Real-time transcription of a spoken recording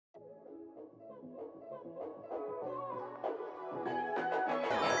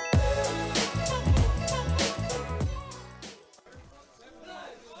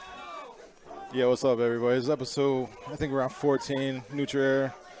Yeah, what's up, everybody? This is episode, I think, around 14,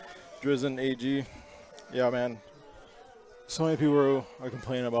 Nutra Dryzzen AG. Yeah, man. So many people are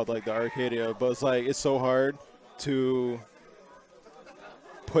complaining about, like, the Arcadia, but it's, like, it's so hard to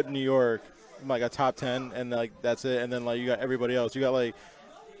put New York, like, a top 10, and, like, that's it. And then, like, you got everybody else. You got, like,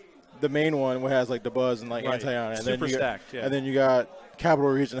 the main one, which has, like, the Buzz and, like, right. Anti on it. And Super then you stacked, yeah. And then you got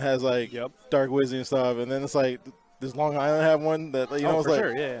Capital Region has, like, Dark Wizzy and stuff. And then it's, like, does Long Island have one that, you know, it's for like.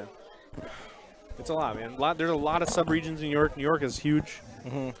 Sure, yeah. It's a lot, man. There's a lot of sub-regions in New York. New York is huge.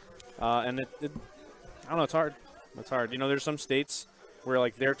 Mm-hmm. And I don't know, it's hard. It's hard. You know, there's some states where,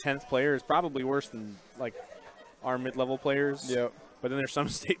 like, their 10th player is probably worse than, like, our mid-level players. Yep. But then there's some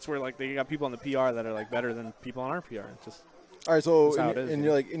states where, like, they got people on the PR that are, like, better than people on our PR. It's just all right, so in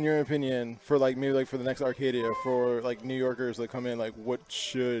your opinion, for, like, maybe, like, for the next Arcadia, for, like, New Yorkers that come in, like,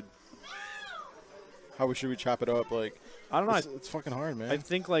 how should we chop it up? Like, I don't know. It's fucking hard, man. I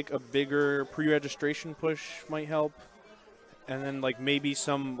think, like, a bigger pre-registration push might help. And then, like, maybe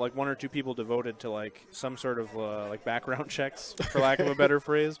some, like, one or two people devoted to, like, some sort of, like, background checks, for lack of a better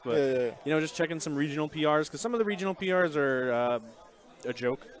phrase. But, you know, just checking some regional PRs. Because some of the regional PRs are a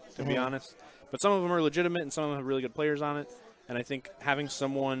joke, to be honest. But some of them are legitimate, and some of them have really good players on it. And I think having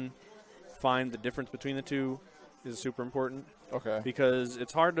someone find the difference between the two is super important. Okay. Because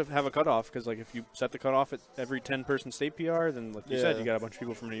it's hard to have a cutoff. Because, like, if you set the cutoff at every 10-person state PR, then, like you said, you got a bunch of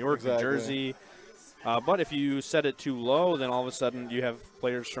people from New York, New Jersey. But if you set it too low, then all of a sudden you have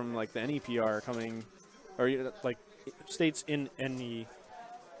players from, like, the NEPR coming, or, like, states in NE,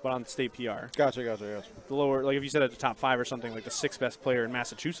 but on state PR. Gotcha. The lower, like, if you set it to top 5 or something, like the 6th best player in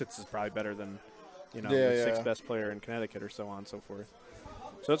Massachusetts is probably better than, you know, the 6th best player in Connecticut or so on and so forth.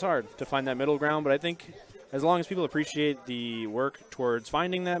 So it's hard to find that middle ground, but I think as long as people appreciate the work towards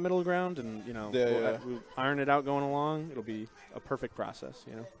finding that middle ground and, you know, we'll iron it out going along, it'll be a perfect process,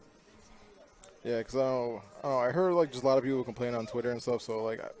 you know. Yeah, because I heard, like, just a lot of people complain on Twitter and stuff. So,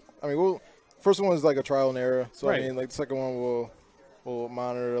 like, I mean, first one is, like, a trial and error. So, I mean, like, the second one we'll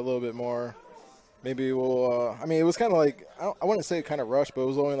monitor it a little bit more. Maybe we'll, I mean, it was kind of like, I wouldn't say kind of rushed, but it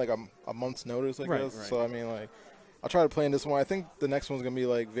was only, like, a month's notice, I guess. Right. So, I mean, like, I'll try to plan this one. I think the next one's going to be,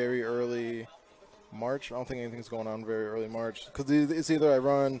 like, very early March. I don't think anything's going on very early March. Because it's either I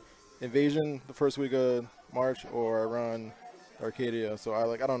run Invasion the first week of March or I run Arcadia. So,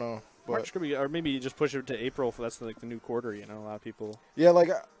 I don't know. But March could be, or maybe you just push it to April. That's like the new quarter. You know, a lot of people. Yeah,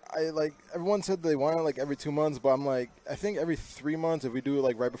 like I like everyone said they want it like every 2 months, but I'm like I think every 3 months if we do it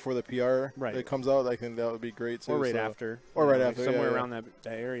like right before the PR it comes out, I think that would be great too. Or right after. Or right after. Somewhere around that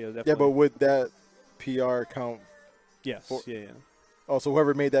area. Definitely. Yeah, but would that PR count? Yes. Yeah. Oh, so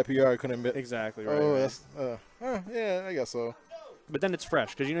whoever made that PR couldn't. Exactly. Right. Oh, that's. Yeah, I guess so. But then it's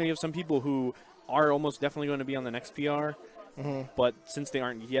fresh because you know you have some people who are almost definitely going to be on the next PR. But since they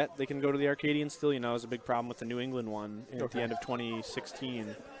aren't yet, they can go to the Arcadian still. You know, it was a big problem with the New England one at the end of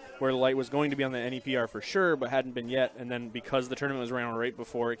 2016, where Light was going to be on the NEPR for sure, but hadn't been yet. And then because the tournament was around right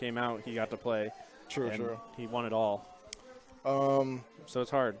before it came out, he got to play. True. He won it all. So it's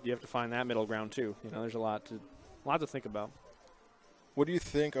hard. You have to find that middle ground too. You know, there's a lot to think about. What do you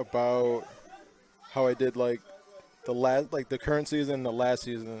think about how I did like the current season and the last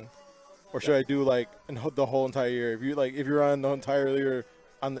season? Or should I do like the whole entire year? If you're on the entire year,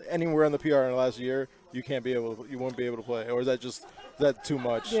 anywhere on the PR in the last year, you won't be able to play. Or is that too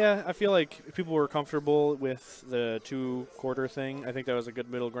much? Yeah, I feel like people were comfortable with the 2-quarter thing. I think that was a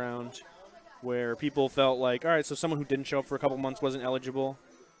good middle ground, where people felt like, all right, so someone who didn't show up for a couple months wasn't eligible,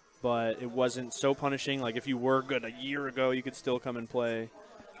 but it wasn't so punishing. Like if you were good a year ago, you could still come and play.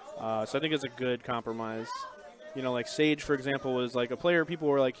 So I think it's a good compromise. You know, like Sage, for example, was like a player. People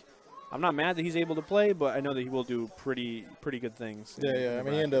were like, I'm not mad that he's able to play, but I know that he will do pretty good things. Yeah. I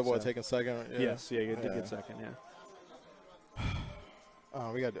mean, he ended up taking second. Yeah. Yes, he did get second. Yeah.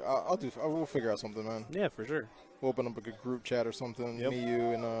 We'll figure out something, man. Yeah, for sure. We'll open up a good group chat or something. Me,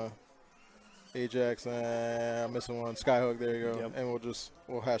 you, and Ajax, and I'm missing one. Skyhook. There you go. Yep. And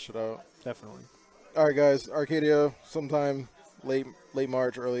we'll hash it out. Definitely. All right, guys. Arcadia, sometime late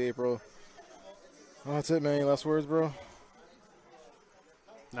March, early April. Oh, that's it, man. Any last words, bro?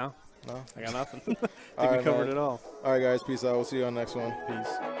 No, I got nothing. I think we covered it all. All right, guys. Peace out. We'll see you on the next one.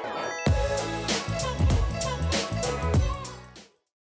 Peace.